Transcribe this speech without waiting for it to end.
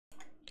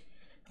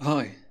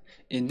Hi,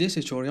 in this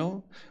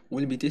tutorial,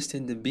 we'll be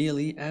testing the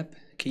Bailey app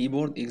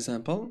keyboard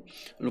example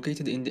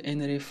located in the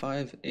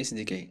nRF5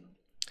 SDK.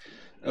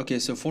 Okay,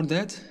 so for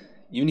that,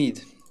 you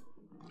need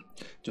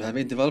to have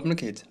a development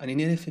kit, an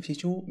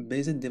nRF52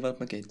 based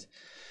development kit.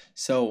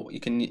 So you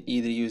can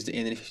either use the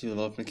nRF52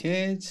 development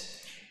kit,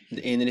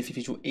 the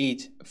nRF52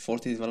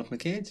 840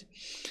 development kit,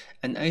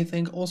 and I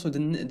think also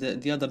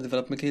the other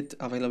development kit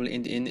available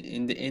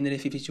in the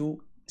nRF52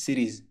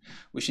 series,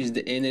 which is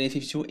the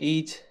nRF52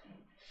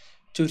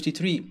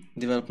 833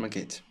 development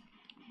kit.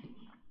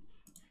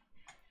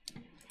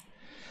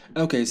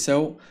 Okay,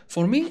 so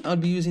for me, I'll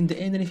be using the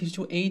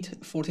nRF52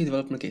 840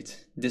 development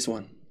kit, this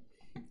one.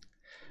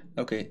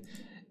 Okay,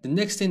 the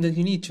next thing that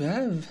you need to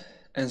have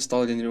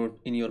installed in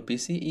your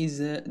PC is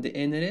the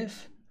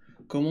nRF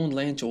command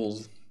line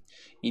tools.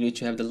 You need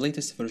to have the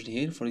latest version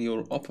here for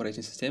your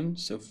operating system.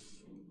 So,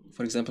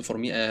 for example, for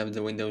me, I have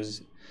the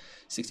Windows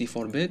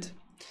 64-bit,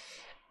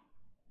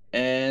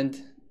 and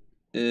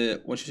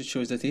once you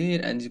choose that here,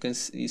 and you can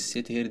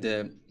set here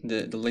the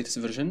latest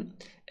version,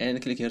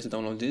 and click here to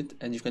download it,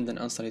 and you can then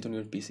install it on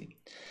your PC.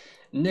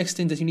 Next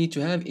thing that you need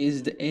to have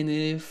is the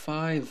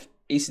nRF5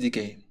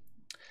 SDK.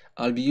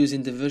 I'll be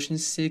using the version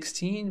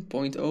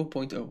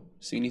 16.0.0,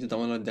 so you need to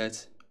download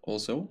that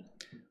also.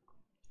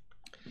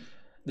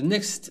 The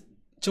next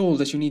tool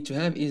that you need to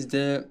have is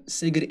the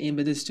SEGGER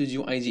Embedded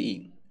Studio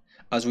IDE,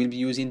 as we'll be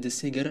using the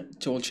SEGGER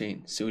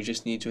toolchain. So you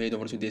just need to head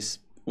over to this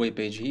web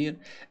page here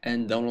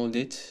and download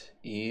it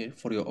here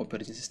for your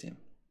operating system.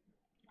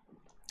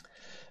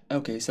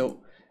 Okay,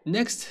 so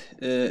next,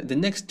 the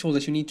next tool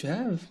that you need to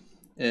have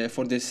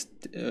for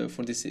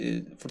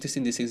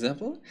testing this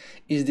example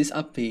is this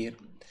app here.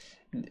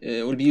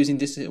 We'll be using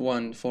this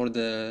one for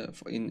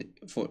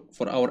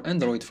our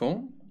Android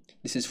phone.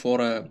 This is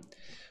for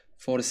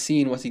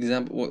seeing what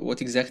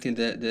exactly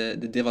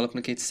the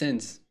development kit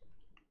sends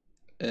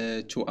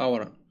to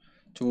our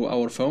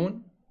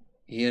phone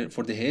here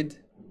for the head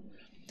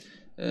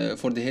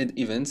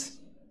events.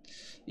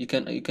 You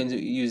can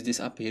use this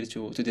app here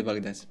to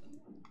debug that.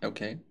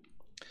 Okay,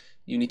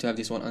 you need to have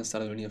this one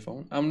installed on your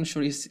phone. I'm not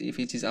sure if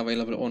it is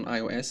available on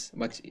iOS,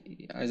 but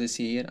as I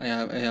see here,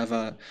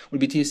 we'll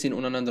be testing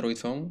on an Android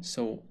phone,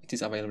 so it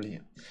is available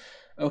here.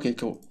 Okay,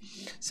 cool.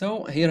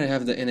 So here I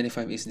have the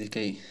nRF5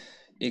 SDK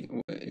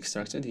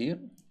extracted here.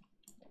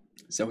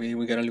 So here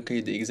we're gonna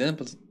locate the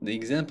examples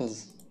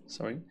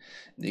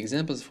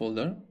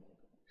folder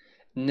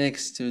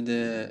next to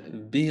the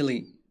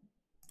Bailey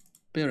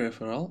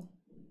peripheral.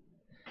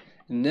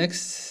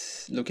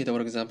 Next, locate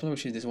our example,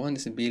 which is this one.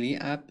 This is Bailey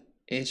app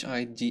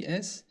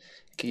HIDS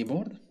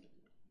keyboard,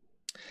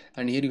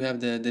 and here you have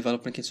the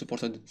development kit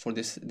supported for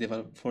this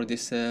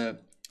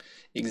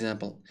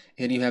example.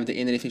 Here you have the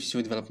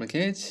nRF52 development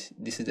kit.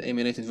 This is the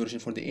emulated version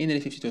for the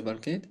nRF52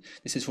 development kit.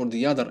 This is for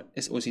the other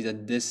SoC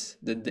that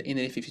the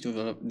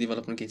nRF52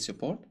 development kit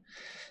support.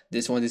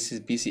 This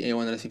is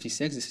PCA156.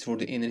 This is for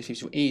the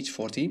nRF52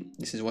 840.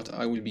 This is what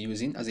I will be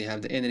using, as I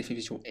have the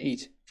nRF52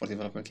 840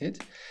 development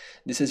kit.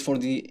 This is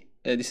the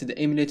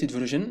emulated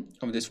version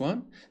of this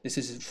one. This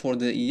is for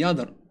the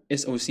other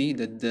SoC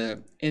that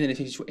the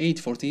nRF52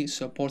 840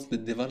 supports the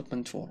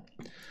development for.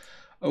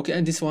 Okay,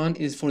 and this one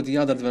is for the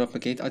other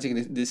development kit. I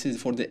think this is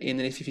for the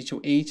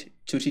nRF52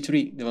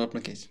 833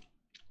 development kit.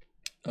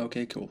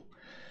 Okay, cool.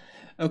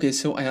 Okay,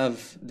 so I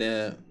have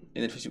the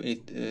nRF52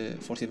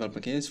 840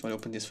 development kit. So I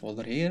open this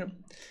folder here.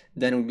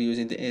 Then we'll be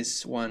using the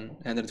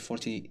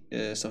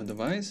S140 soft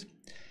device.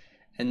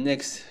 And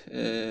next,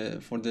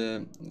 for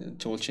the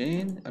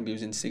toolchain, I'll be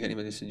using SEGGER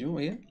Embedded Studio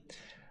here.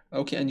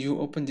 Okay, and you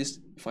open this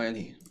file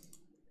here.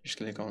 Just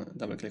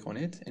double click on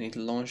it, and it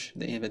will launch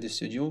the Embedded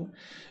Studio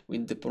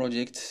with the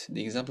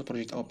example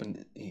project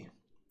open here.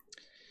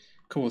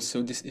 Cool.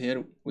 So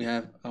here we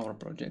have our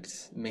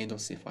project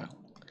main.c file.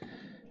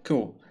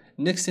 Cool.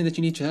 Next thing that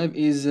you need to have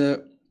is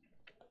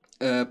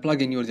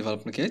plug in your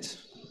development kit.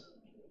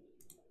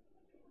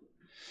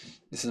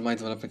 This is my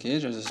development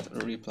kit. I'll just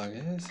replug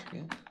it.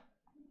 Okay.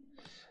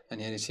 And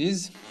here it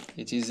is.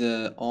 It is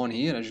on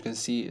here. As you can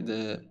see,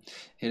 here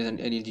is an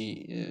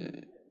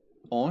LED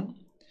on.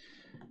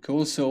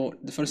 Cool. So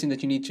the first thing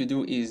that you need to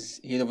do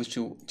is head over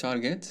to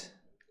target,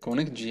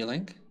 connect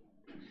G-Link,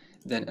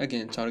 then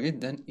again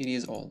target, then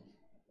erase all.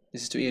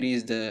 This is to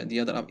erase the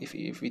other app if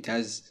it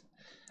has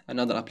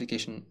another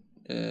application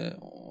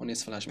on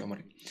its flash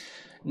memory.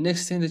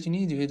 Next thing that you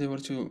need, you head over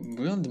to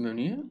build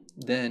menu,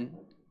 then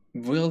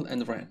build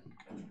and run.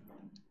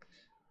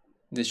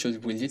 This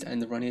should build it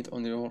and run it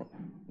on your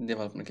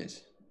development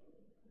kit.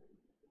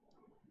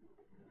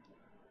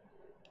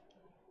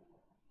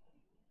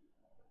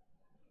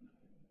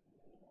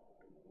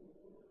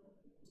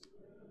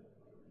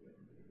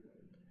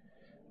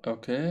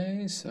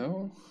 Okay,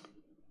 so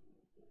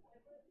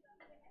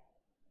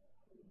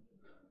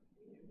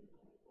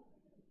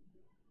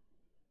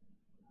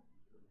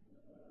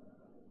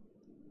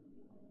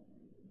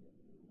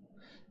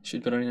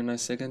should be running in a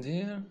second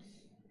here.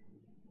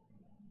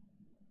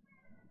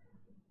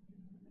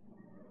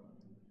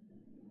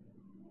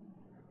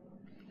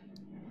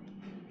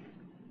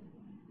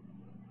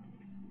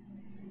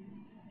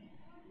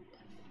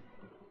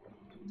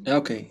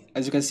 Okay,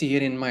 as you can see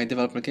here in my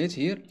developer kit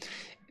here,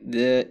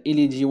 the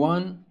LED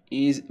one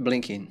is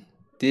blinking.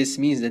 This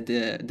means that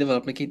the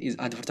developer kit is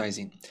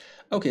advertising.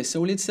 Okay,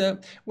 so let's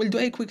we'll do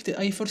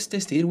a first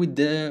test here with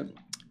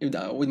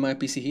my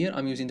PC here.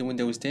 I'm using the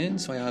Windows 10,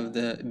 so I have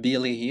the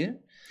BLE here.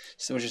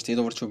 So just head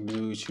over to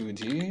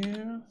Bluetooth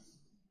here.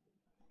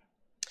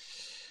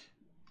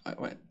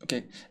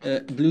 Okay,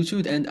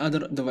 Bluetooth and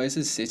other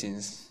devices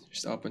settings.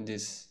 Just open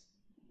this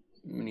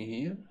menu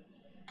here.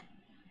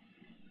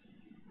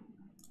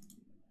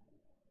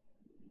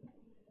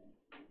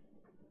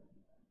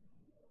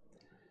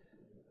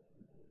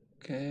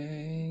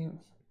 Okay.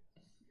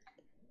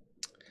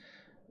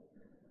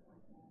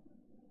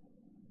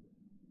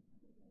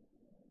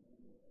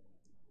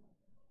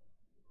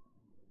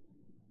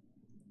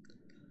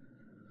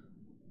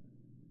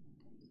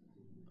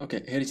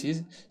 Okay, here it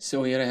is.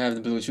 So here I have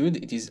the Bluetooth,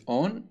 it is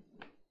on.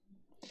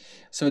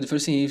 So the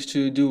first thing you have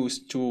to do is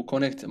to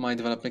connect my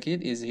developer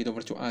kit is head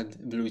over to add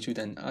Bluetooth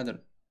and other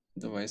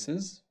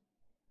devices.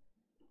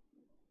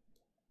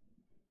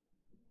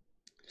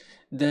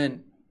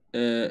 Then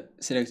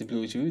select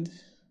Bluetooth,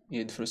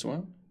 here the first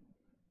one.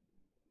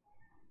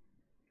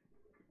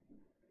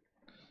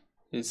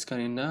 It's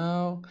scanning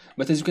now,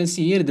 but as you can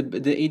see here, the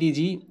LED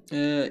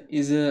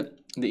is the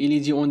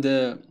LED on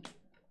the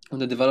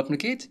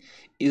development kit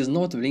is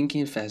not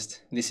blinking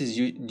fast. This is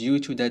due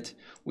to that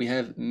we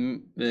have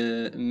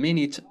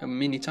many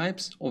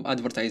types of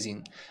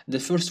advertising. The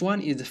first one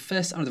is the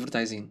fast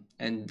advertising,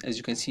 and as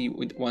you can see,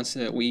 once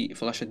we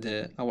flashed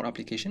our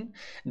application,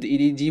 the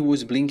LED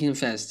was blinking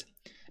fast.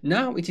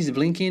 Now it is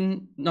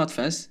blinking not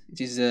fast.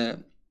 It is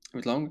a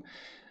bit long.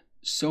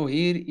 So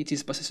here it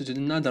is passed to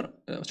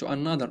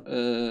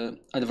another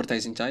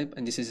advertising type,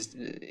 and this is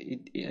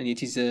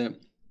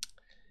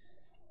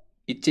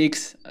it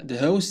takes the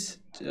host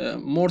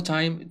more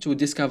time to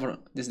discover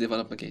this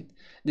developer kit.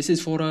 This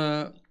is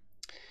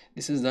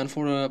done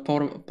for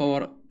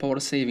power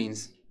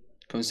savings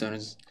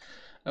concerns.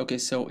 Okay,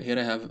 so here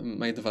I have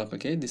my developer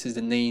kit. This is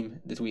the name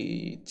that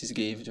we just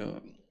gave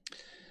to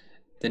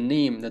the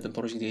name that the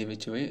project gave it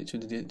to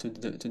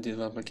the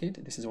developer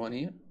kit. This is one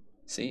here.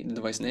 See the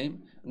device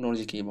name,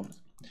 Nordic keyboard.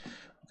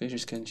 Okay,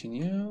 just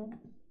continue.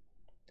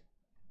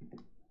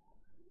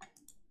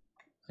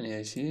 And here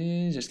it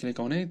is. Just click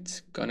on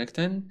it, connect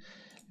in.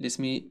 Let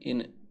me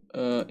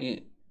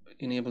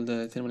enable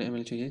the thermal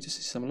emulator here to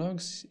see some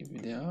logs if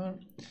they are.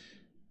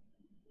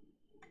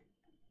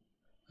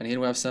 And here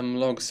we have some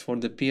logs for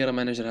the peer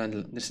manager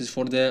handle. This is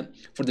for the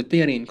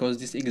pairing, because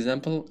this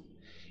example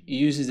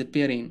uses the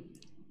pairing.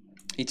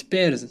 It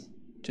pairs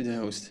to the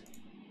host.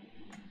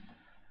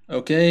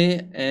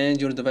 Okay,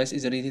 and your device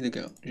is ready to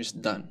go.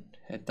 Just done.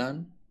 Hit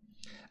done.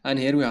 And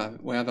here we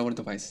have our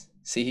device.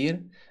 See here,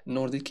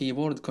 Nordic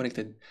keyboard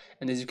connected.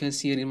 And as you can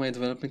see here in my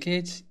development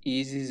kit,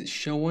 it is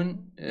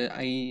showing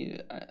that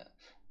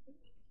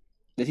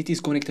it is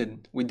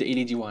connected with the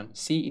LED one.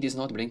 See, it is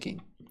not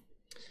blinking.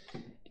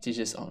 It is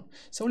just on.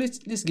 So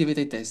let's give it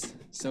a test.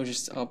 So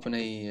just open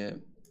a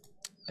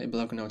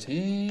block note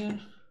here,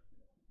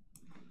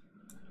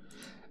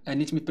 and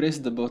let me press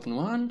the button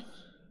 1.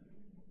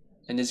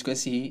 And as you can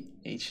see,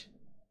 H.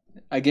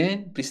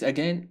 Again, press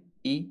again,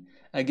 E.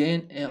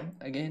 Again, L.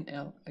 Again,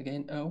 L.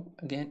 Again, O.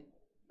 Again.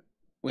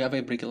 We have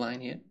a break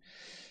line here.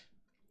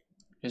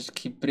 Just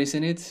keep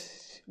pressing it.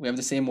 We have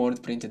the same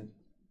word printed.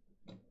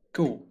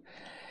 Cool.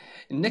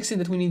 The next thing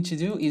that we need to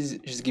do is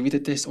just give it a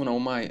test on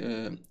my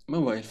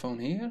mobile phone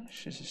here.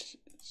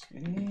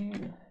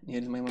 Here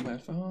is my mobile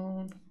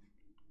phone.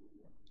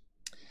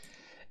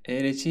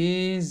 Here it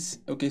is.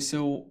 Okay,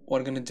 so what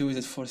we're gonna do is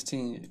the first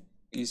thing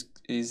is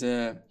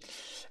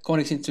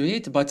connecting to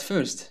it, but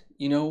first,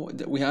 you know,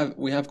 we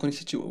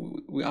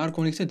are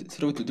connected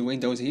through to the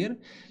Windows here.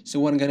 So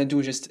what I'm gonna do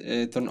is just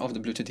turn off the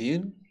Bluetooth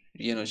here,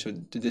 you know, so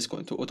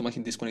to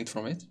automatically disconnect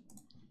from it.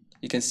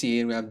 You can see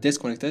here we have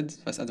disconnected,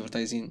 fast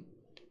advertising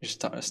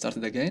just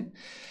started again.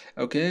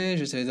 Okay,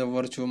 just head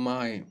over to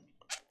my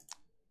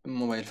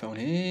mobile phone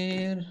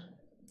here,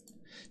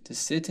 the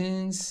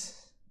settings,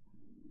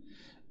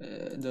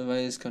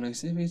 device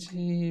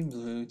connectivity,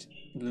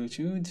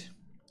 Bluetooth,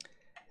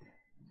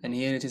 and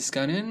here it is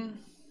scanning.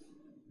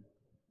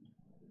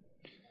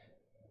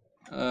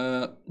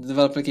 The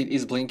developer kit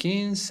is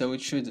blinking, so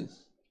it should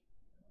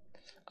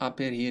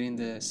appear here in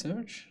the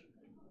search.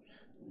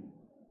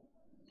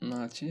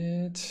 Not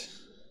yet.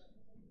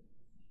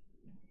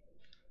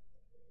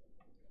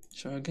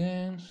 Try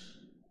again.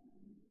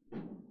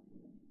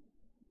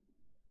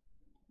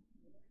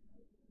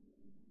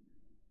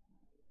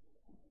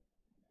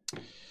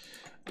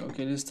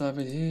 Okay, let's type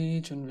it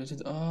here. Turn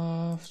Bluetooth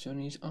off,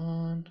 turn it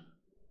on.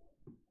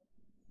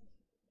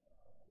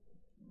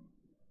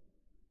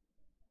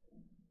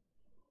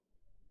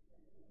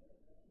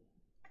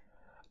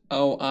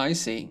 Oh, I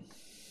see.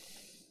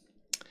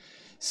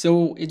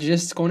 So it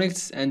just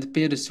connects and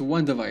pairs to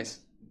one device.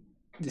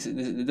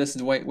 That's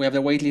the way we have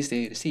the waitlist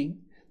here. See,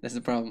 that's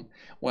the problem.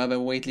 We have a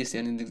waitlist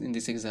here in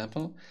this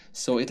example.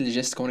 So it'll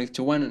just connect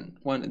to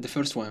the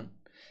first one.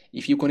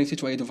 If you connect it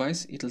to a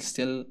device, it'll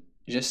still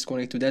just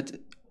connect to that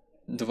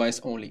device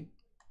only,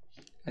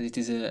 and it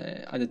is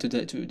added to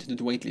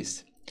the wait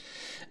list.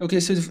 Okay,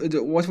 so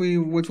what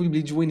we'll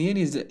be doing here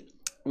is that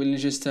we'll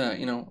just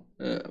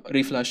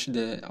refresh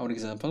our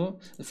example.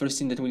 The first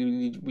thing that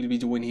we'll be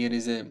doing here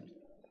is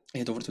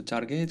head over to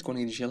target,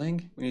 connect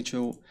G-Link. We need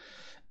to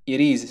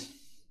erase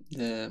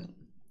the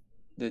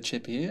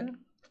chip here.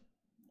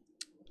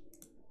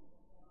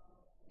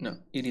 No,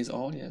 erase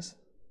all, yes.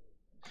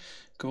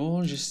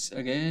 Cool, just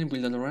again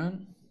build and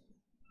run.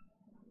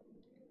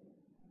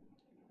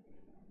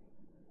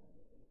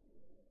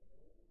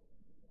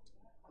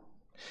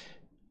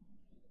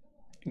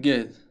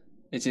 Good.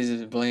 It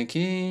is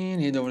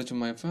blanking. Head over to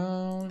my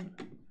phone.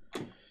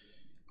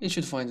 It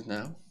should find it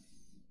now.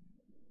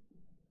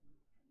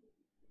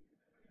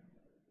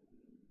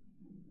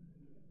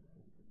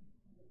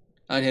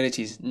 And here it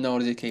is,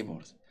 Nordic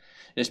keyboard.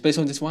 Just based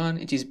on this one,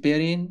 it is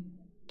pairing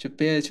to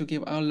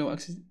keep allow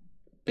access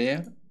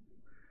pair.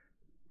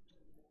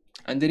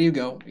 And there you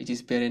go, it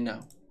is pairing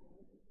now.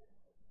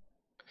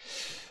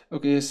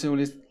 Okay, so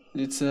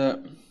let's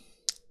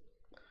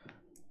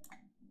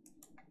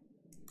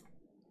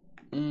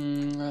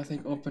I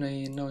think open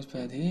a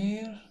notepad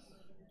here.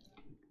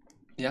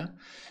 Yeah,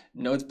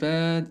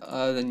 notepad,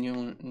 add a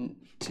new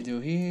to do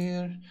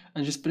here,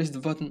 and just press the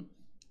button,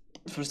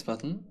 first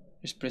button,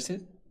 just press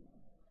it,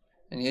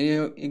 and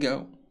here you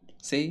go.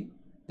 See,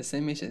 the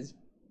same message,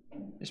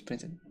 just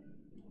print it.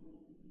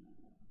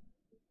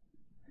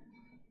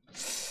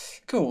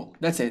 Cool,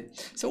 that's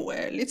it. So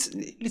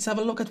let's have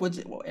a look at what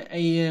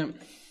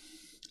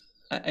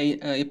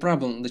a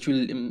problem that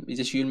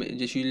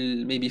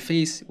you'll maybe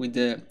face with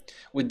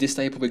this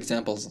type of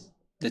examples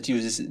that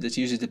uses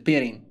the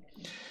pairing.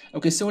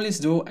 Okay, so let's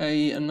do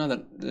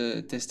another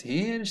test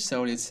here.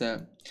 So let's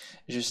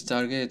just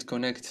target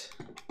connect.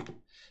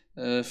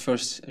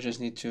 First, I just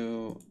need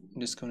to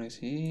disconnect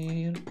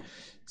here.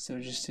 So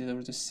just head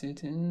over to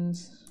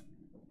settings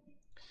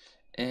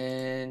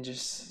and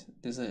just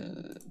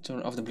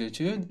turn off the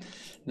Bluetooth.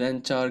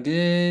 Then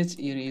target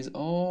erase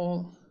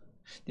all.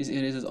 This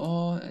erases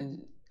all,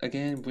 and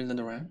again build on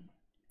the RAM.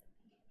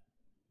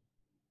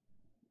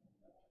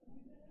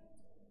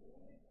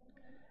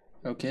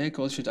 Okay,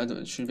 code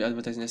should be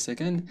advertised in a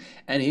second.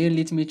 And here,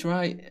 let me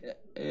try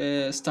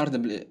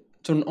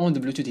turn on the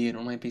Bluetooth here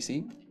on my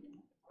PC.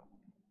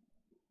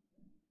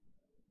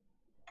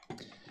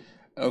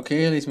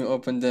 Okay, let me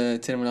open the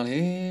terminal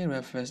here. We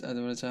have first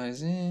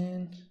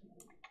advertising,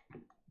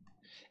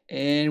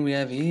 and we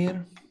have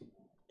here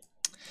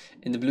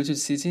in the Bluetooth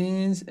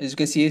settings, as you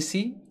can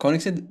see,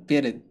 connected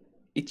paired.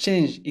 It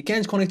changed. It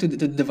can't connect to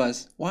the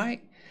device.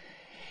 Why?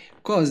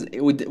 Because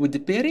with the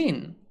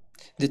pairing,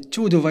 the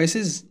two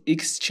devices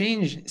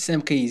exchange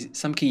some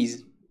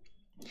keys.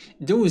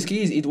 Those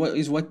keys is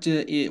what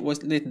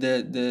let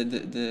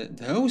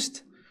the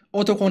host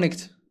auto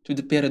connect to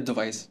the paired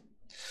device.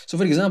 So,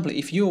 for example,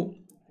 if you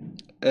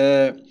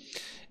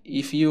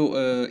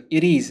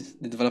erase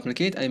the development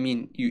kit, I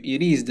mean you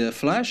erase the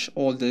flash,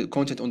 all the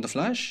content on the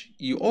flash,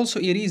 you also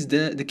erase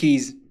the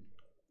keys.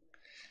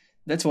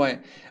 That's why.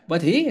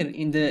 But here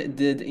in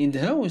the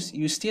host,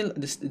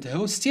 the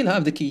host still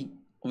have the key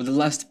of the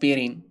last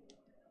pairing.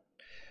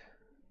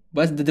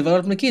 But the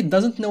development kit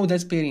doesn't know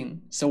that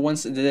pairing. So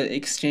once the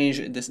exchange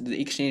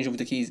of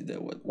the keys,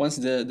 once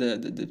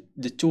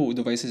the two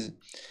devices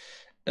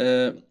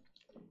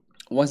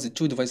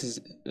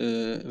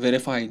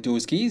verify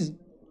those keys,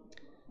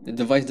 the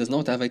device does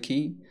not have a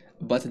key,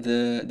 but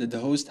the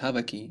host have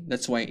a key.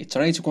 That's why it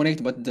tries to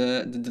connect, but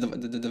the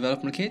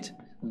development kit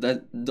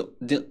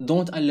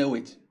don't allow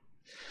it.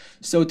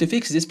 So to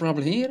fix this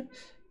problem here,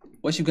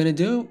 what you're gonna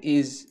do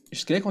is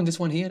just click on this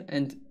one here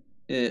and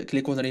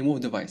click on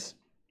remove device.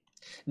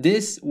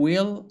 This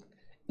will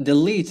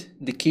delete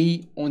the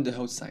key on the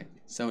host side.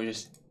 So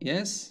just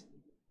yes,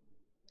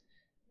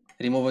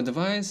 remove a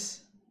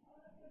device.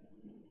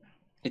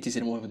 It is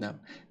removed now.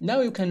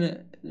 Now you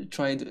can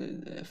try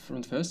it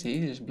from first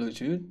here, just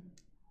Bluetooth,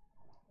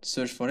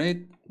 search for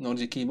it,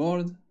 Nordic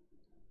keyboard,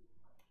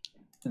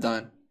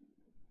 done.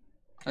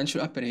 And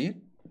should appear here.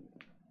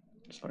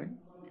 Sorry.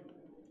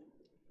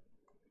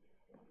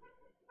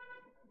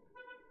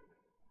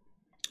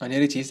 And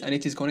here it is, and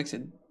it is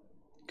connected.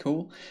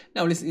 Cool.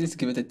 Now let's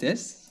give it a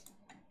test.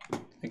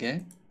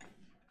 Okay.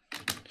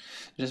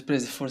 Just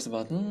press the first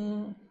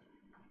button.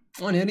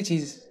 And here it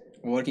is,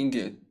 working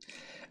good.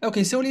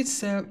 Okay, so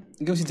let's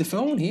go to the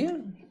phone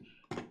here.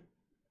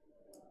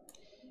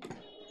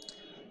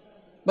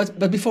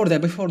 But before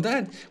that,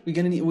 we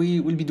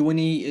will be doing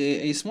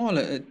a small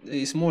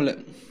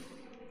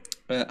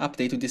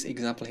update to this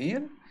example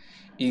here.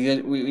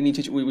 We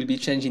will be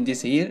changing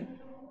this here.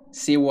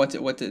 See what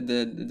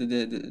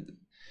the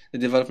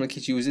development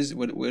kit uses.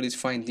 Where it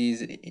find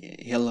these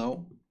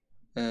hello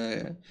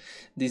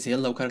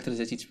characters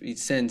that it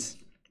sends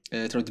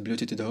through the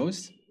Bluetooth to the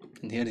host.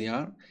 And here they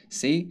are.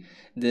 See,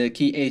 the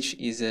key H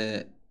is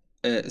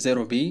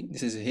 0B.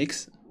 This is a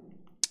hex.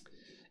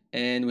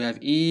 And we have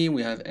E,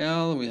 we have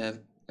L, we have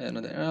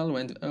another L,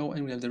 and O,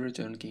 and we have the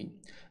return key.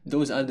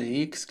 Those are the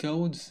hex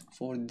codes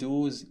for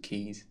those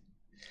keys.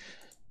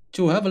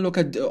 to have a look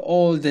at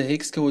all the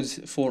hex codes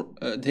for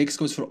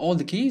all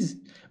the keys,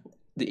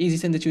 the easy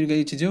thing that you're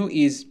going to do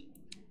is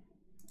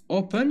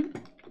open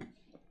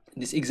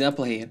this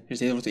example here. Here's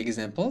the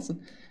examples,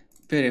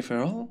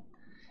 peripheral,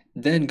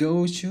 then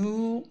go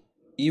to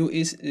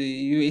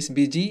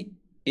USBG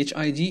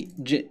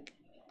HID.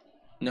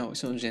 No,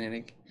 it's not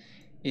generic.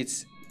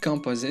 It's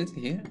composite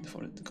here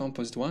for the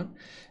composite one.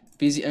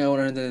 PCI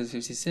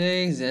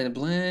 156, then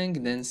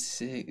blank, then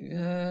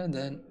SEGGER,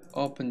 then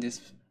open this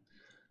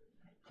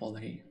folder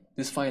here.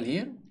 This file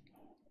here.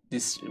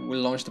 This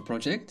will launch the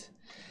project.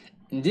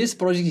 In this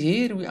project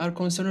here, we are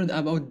concerned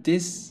about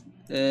this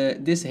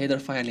this header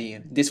file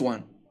here. This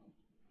one.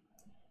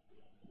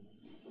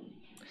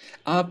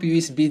 App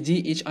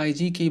USBD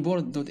HID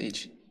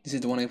keyboard.h. This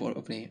is the one I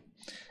open here.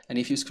 And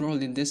if you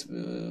scroll in this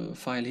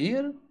file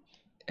here,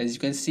 as you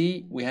can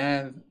see, we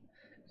have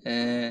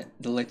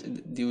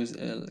those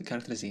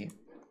characters here,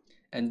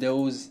 and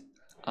those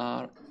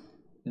are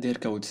their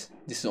codes.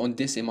 This is on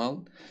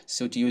decimal,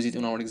 so to use it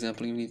in our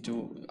example, you need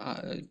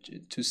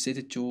to set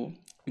it to,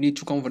 you need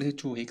to convert it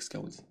to hex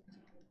codes.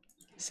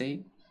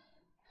 See,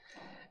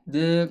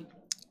 the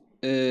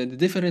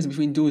difference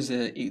between those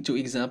two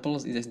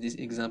examples is that this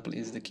example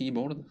is the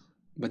keyboard,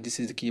 but this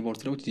is the keyboard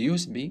through the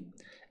USB,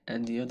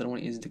 and the other one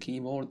is the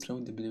keyboard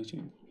through the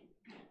Bluetooth.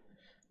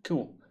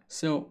 Cool.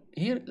 So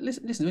here, let's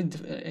do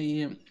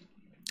it.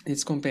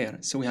 Let's compare.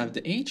 So we have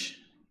the H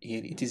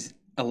here. It is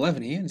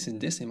 11 here. This is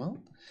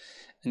decimal.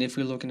 And if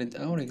we're looking at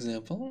our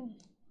example,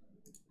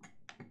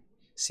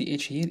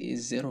 CH here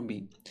is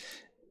 0B.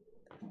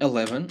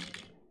 11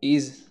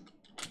 is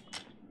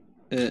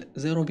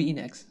 0B in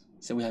X.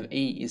 So we have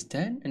A is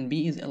 10 and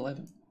B is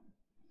 11.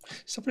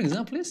 So for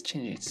example, let's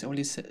change it. So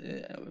let's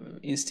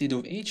instead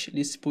of H,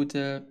 let's put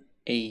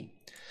A.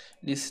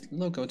 Let's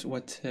look at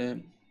what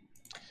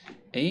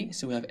A.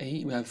 So we have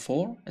A. We have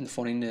 4, and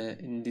 4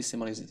 in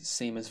decimal is the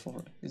same as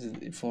 4. This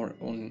is 4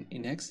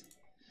 in X.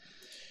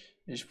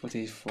 Let's put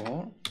a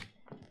 4,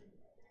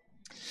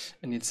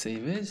 and let's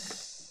save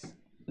this.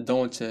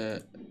 Don't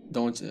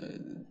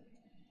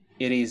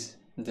erase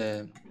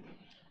the.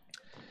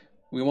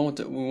 We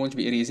won't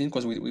be erasing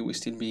because we will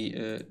still be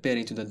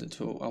pairing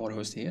to our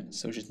host here.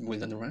 So just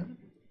build and run.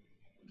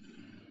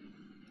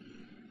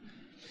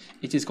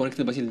 It is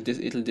connected, but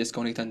it'll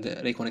disconnect and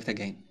reconnect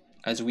again,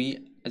 as we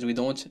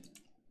don't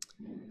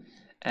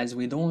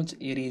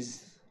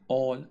erase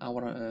all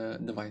our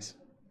device.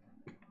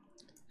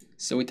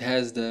 So it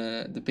has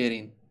the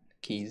pairing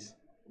keys.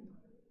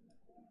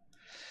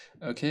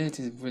 Okay, it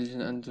is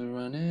building and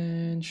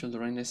running. Should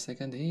run in a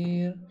second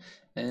here,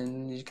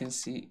 and you can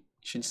see.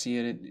 Should see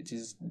it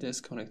is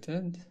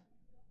disconnected.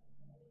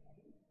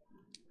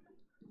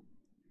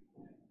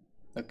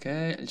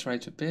 Okay, I'll try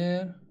to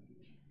pair,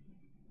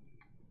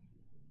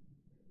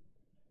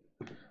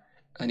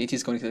 and it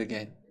is connected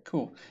again.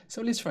 Cool.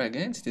 So let's try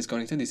again. It is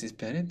connected. This is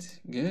paired.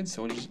 Good.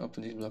 So we'll just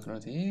open this block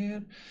right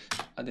here.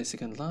 At the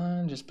second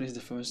line, just press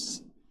the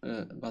first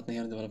button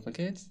here, development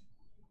kit,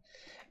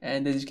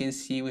 and as you can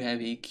see, we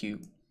have a Q.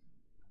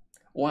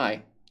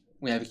 Why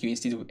we have a Q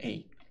instead of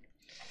A?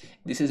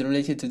 This is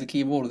related to the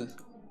keyboard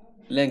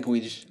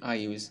language I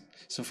use.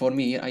 So for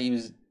me, I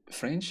use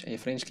French, a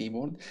French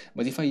keyboard.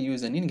 But if I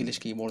use an English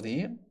keyboard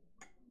here,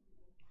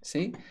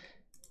 see,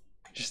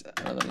 just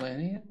another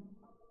line here,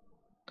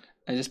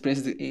 and just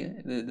press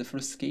the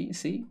first key.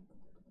 See,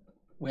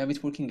 we have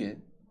it working good.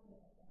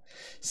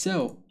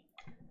 So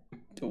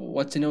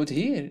what to note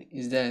here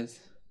is that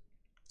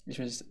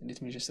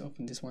let me just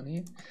open this one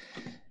here.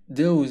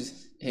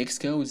 Those hex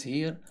codes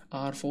here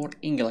are for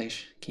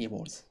English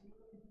keyboards.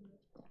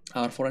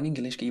 Are for an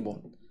English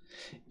keyboard.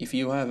 If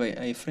you have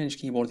a French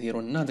keyboard here or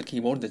another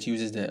keyboard that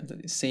uses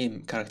the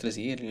same characters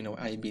here, you know,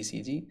 I, B,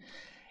 C, D,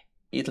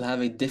 it'll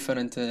have a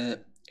different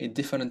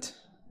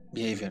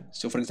behavior.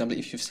 So for example,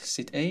 if you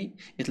set A,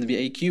 it'll be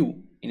a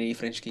Q in a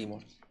French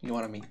keyboard. You know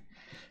what I mean?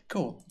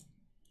 Cool.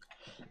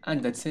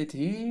 And that's it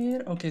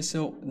here. Okay,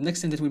 so next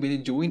thing that we'll be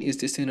doing is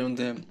testing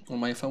on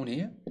my phone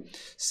here.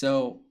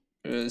 So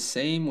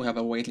same, we have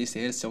a waitlist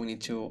here, so we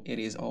need to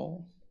erase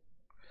all.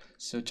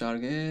 So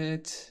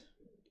target.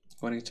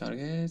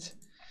 Target,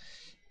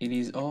 it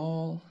is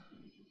all.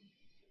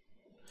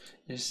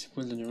 Just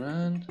build and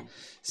run.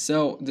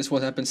 So this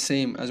what happens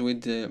same as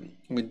with the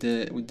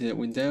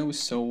Windows.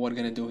 So what we're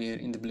gonna do here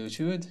in the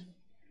Bluetooth.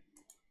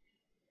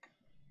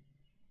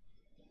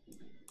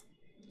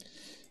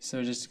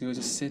 So just go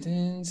to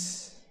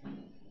settings,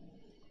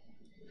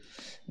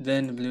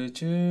 then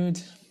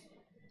Bluetooth.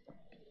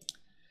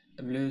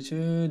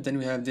 Then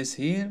we have this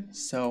here.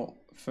 So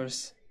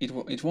first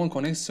it won't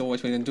connect. So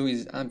what we're gonna do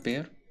is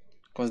unpair,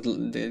 because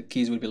the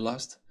keys will be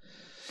lost.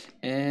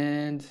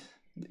 And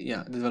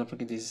yeah, the developer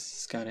kit is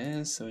scan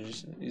as, so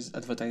just is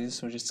advertising,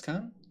 so just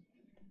scan.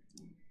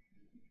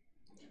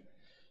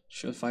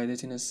 Should find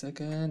it in a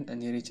second,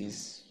 and here it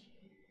is.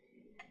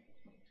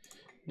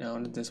 Now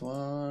not this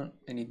one,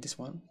 I need this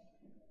one.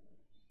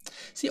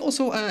 See,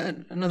 also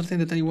another thing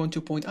that I want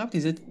to point out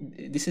is that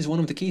this is one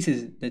of the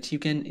cases that you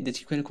can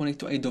connect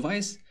to a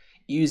device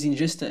using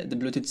just the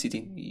Bluetooth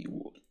setting.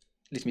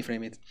 let me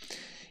frame it.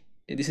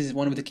 This is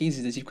one of the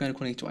keys that you can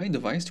connect to a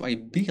device, to a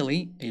BLE,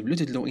 a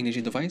Bluetooth Low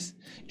Energy device,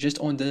 just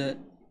on the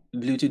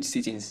Bluetooth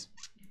settings.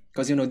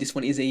 Because you know this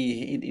one is a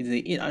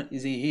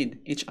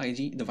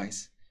HID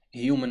device, a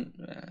human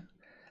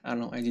I don't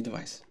know, ID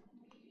device.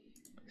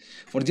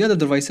 For the other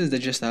devices, they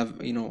just have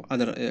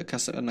other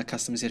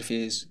custom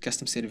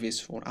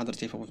service or other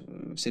type of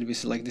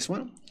service like this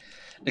one,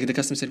 like the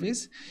custom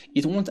service.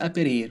 It won't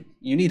appear here.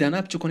 You need an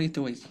app to connect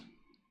to it.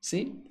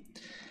 See?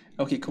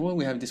 Okay, cool.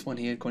 We have this one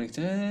here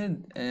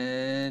connected,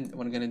 and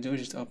what I'm gonna do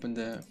is just open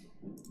the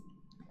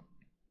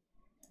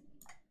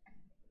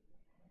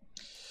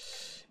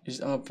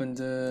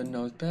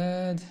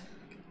notepad.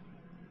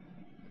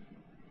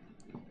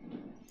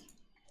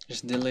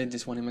 Just delete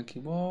this one in my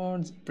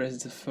keyboard,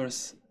 press the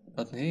first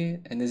button here,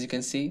 and as you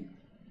can see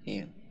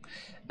here,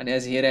 and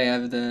as here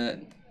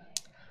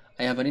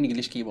I have an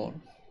English keyboard.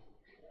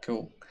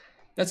 Cool,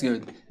 that's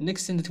good.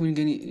 Next thing that we're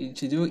going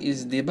to do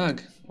is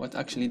debug what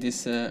actually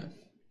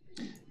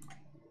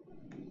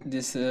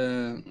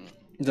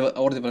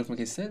our development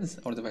kit says,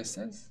 our device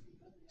says.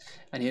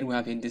 And here we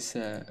have in this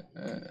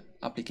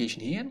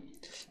application here,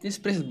 let's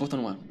press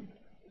button 1.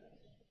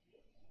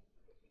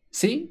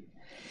 See?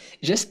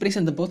 Just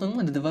pressing the button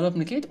 1, the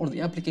development kit or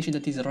the application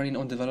that is running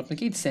on development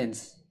kit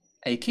sends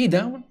a key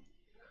down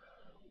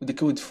with the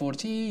code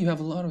 40. You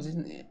have a lot of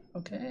it.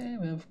 Okay,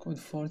 we have code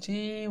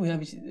 40, we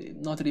have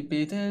not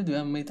repeated, we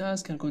have my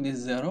task and code is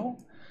 0,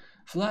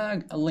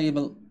 flag, a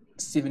label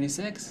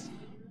 76,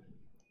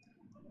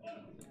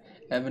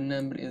 event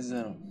number is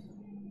 0.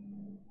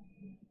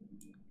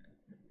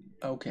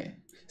 Okay,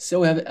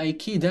 so we have a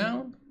key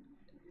down,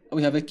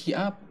 we have a key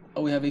up,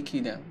 or we have a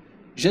key down.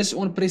 Just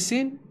on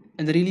pressing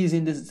and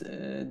releasing this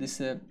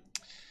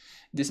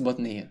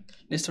button here.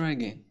 Let's try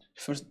again.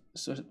 First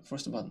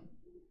button.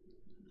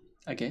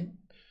 Again.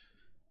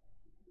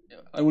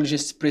 I will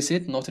just press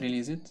it, not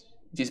release it.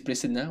 Just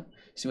press it now.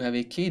 So we have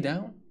a key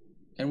down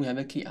and we have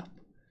a key up.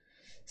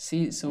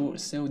 See, so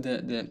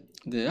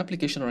the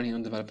application running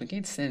on development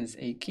kit sends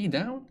a key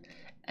down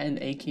and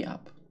a key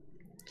up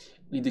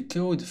with the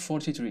code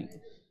 43.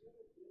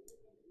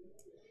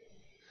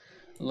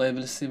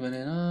 Label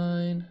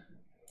 79.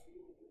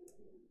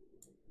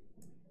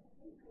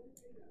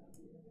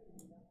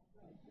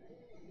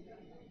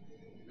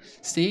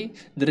 See,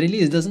 the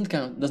release does not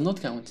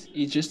count.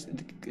 It's just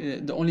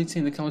the only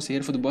thing that counts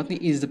here for the button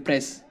is the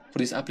press for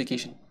this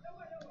application.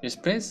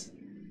 Just press.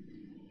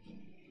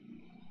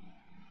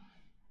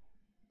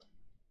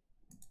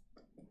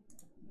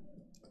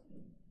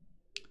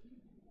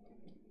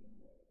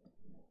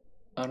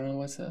 I don't know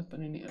what's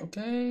happening here.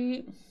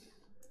 Okay,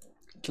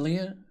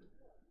 clear.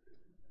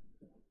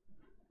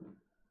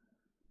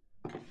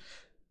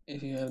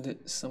 If you have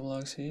some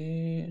logs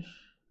here,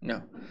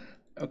 no.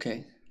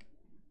 Okay.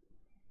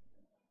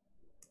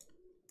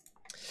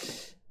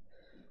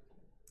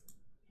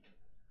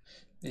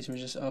 Let me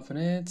just open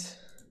it.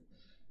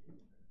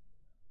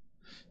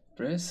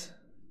 Press.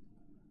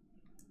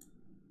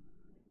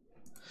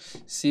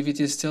 See if it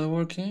is still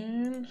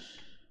working.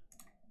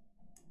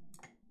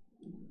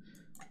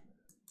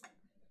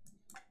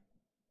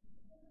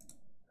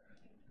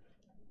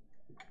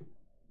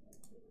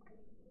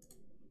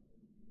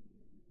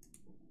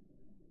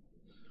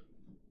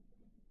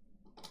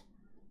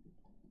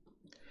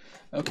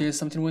 Okay,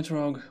 something went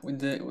wrong with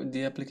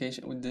the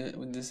application with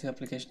this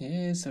application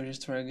here. So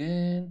just try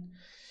again.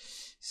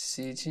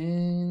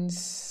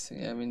 Settings.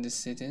 We have in the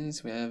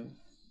settings we have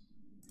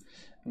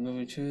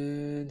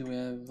Bluetooth. We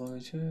have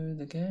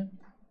Bluetooth again,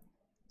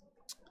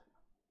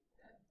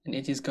 and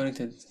it is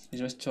connected. You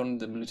just turn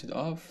the Bluetooth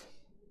off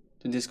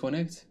to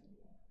disconnect.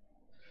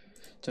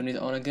 Turn it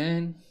on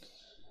again.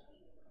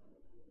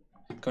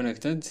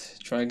 Connected.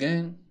 Try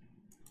again.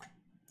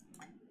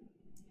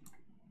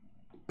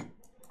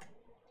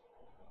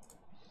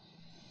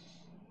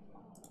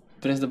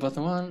 Press the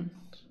button 1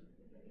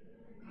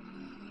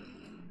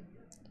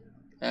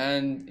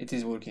 and it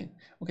is working.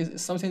 Okay,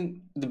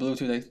 something the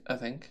Bluetooth, I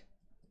think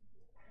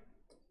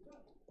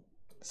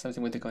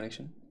something with the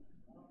connection.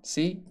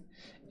 See,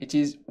 it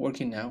is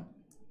working now.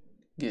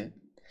 Good.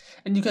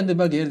 And you can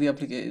debug here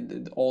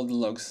all the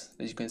logs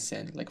that you can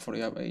send. Like for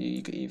example,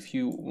 if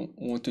you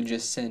want to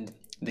just send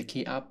the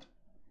key up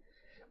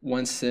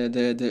once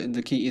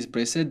the key is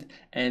pressed,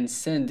 and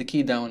send the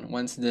key down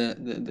once the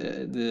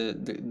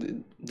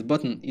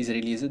button is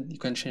released, you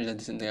can change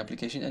that in the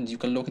application, and you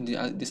can look into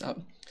this app.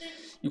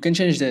 You can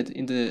change that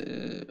in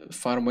the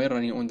firmware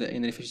running on the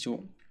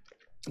nRF5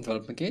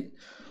 development kit,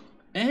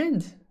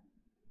 and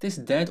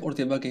test that or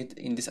debug it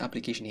in this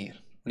application here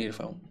on your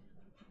phone.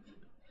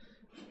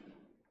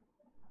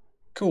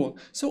 Cool.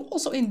 So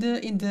also in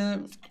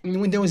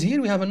Windows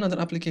here we have another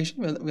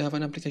application. We have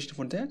an application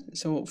for that.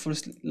 So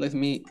first let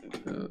me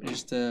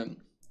just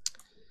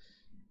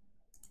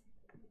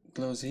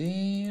close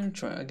here.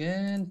 Try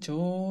again.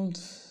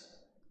 Tools.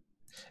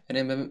 And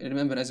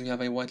remember, as we have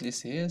a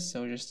whitelist here,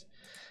 so just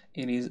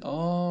it is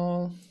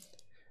all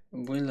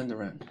build and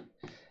run.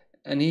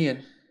 And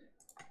here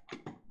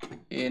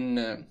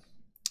in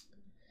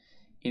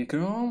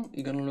Chrome,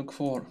 you're gonna look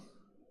for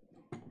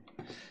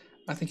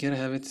I think here I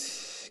have it.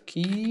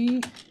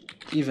 Key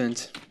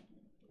event.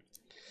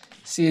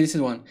 See, this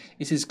is one.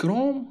 It is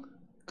Chrome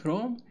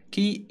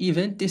key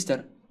event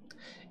tester.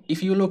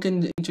 If you look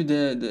into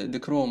the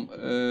Chrome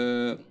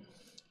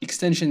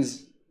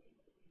extensions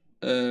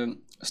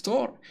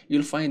store,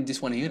 you'll find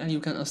this one here, and you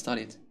can install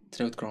it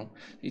through Chrome.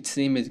 It's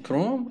named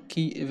Chrome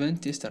key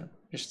event tester.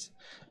 Just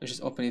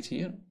open it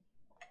here.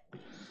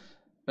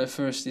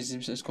 First,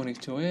 just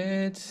connect to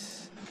it,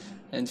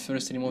 and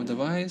first remove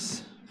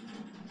device.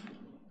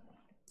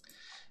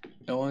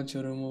 I want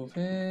to remove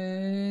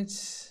it.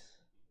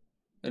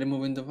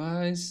 Removing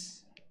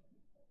device.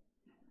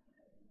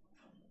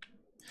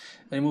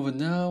 Remove it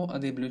now.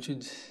 Add a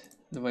Bluetooth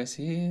device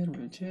here.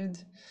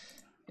 Bluetooth.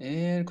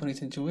 And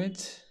connecting to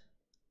it.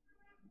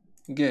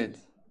 Good.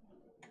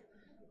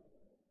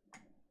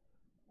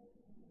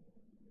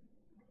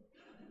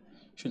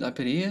 Should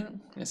appear here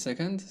in a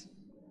second.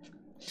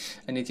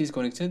 And it is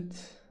connected.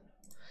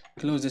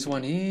 Close this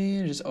one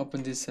here. Just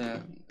open this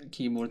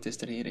keyboard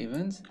tester here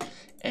event.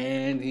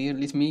 And here,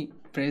 let me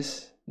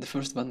press the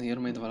first button here,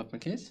 my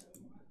development kit.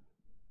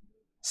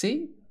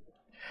 See?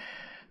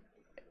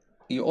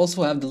 You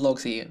also have the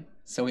logs here.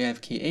 So we have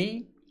key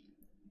A.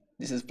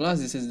 This is plus.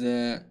 This is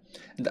the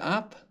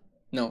up.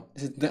 No,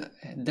 this is the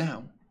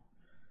down.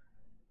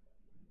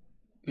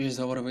 You just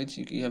hover over it.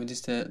 You have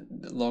this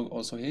log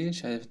also here.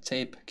 You have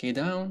type key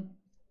down.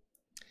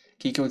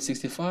 Key code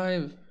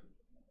 65.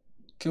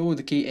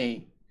 Code key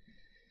A.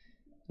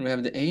 We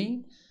have the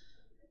A,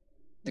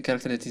 the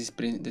character that is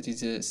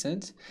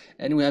sent,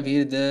 and we have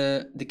here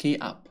the key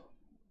up.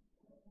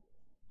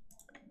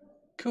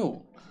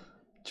 Cool.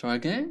 Try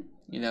again.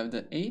 You have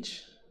the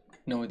H,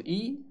 no, the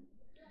E.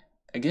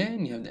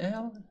 Again, you have the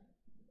L,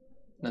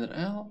 another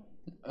L,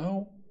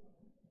 O,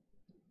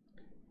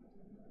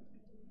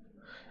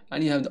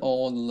 and you have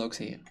all the logs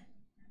here.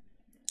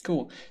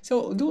 Cool.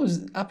 So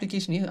those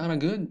applications here are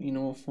good, you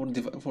know, for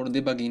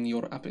debugging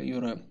your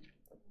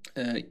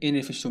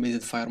nRF5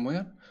 based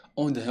firmware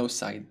on the host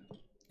side,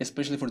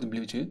 especially for the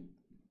Bluetooth.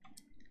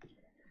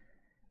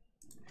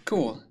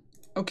 Cool.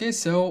 Okay,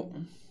 so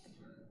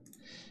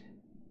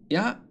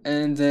yeah,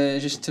 and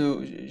just to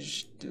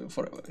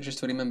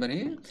remember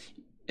here,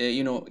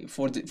 you know,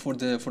 for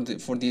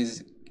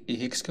these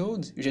hex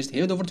codes, you just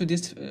head over to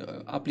this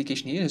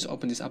application here. Just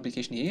open this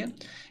application here.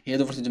 Head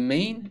over to the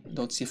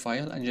main.c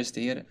file and just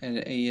here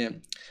a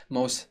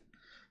mouse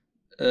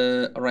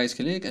right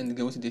click and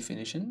go to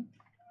definition.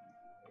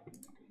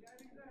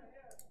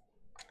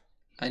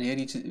 And here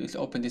you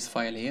open this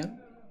file here,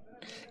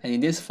 and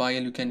in this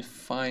file you can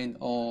find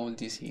all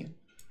this here.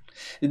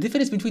 The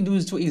difference between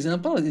those two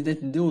examples is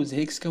that those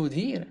hex code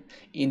here,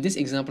 in this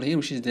example here,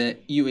 which is the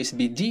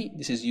USB-D,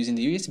 this is using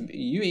the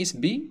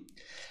USB,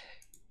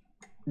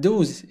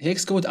 those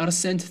hex codes are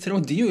sent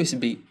through the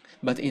USB.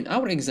 But in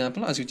our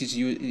example, as it is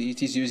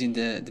using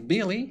the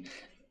BLE,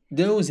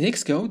 those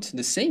hex codes,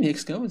 the same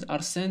hex codes,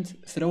 are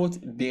sent through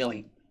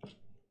BLE.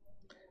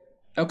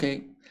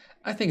 Okay.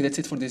 I think that's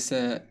it for this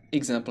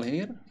example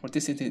here, for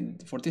testing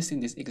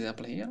this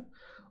example here.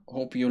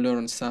 Hope you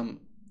learned some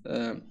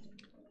of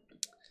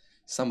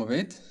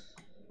it,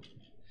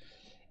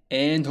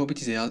 and hope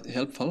it is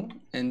helpful.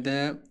 And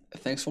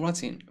thanks for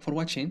watching.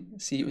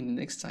 See you in the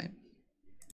next time.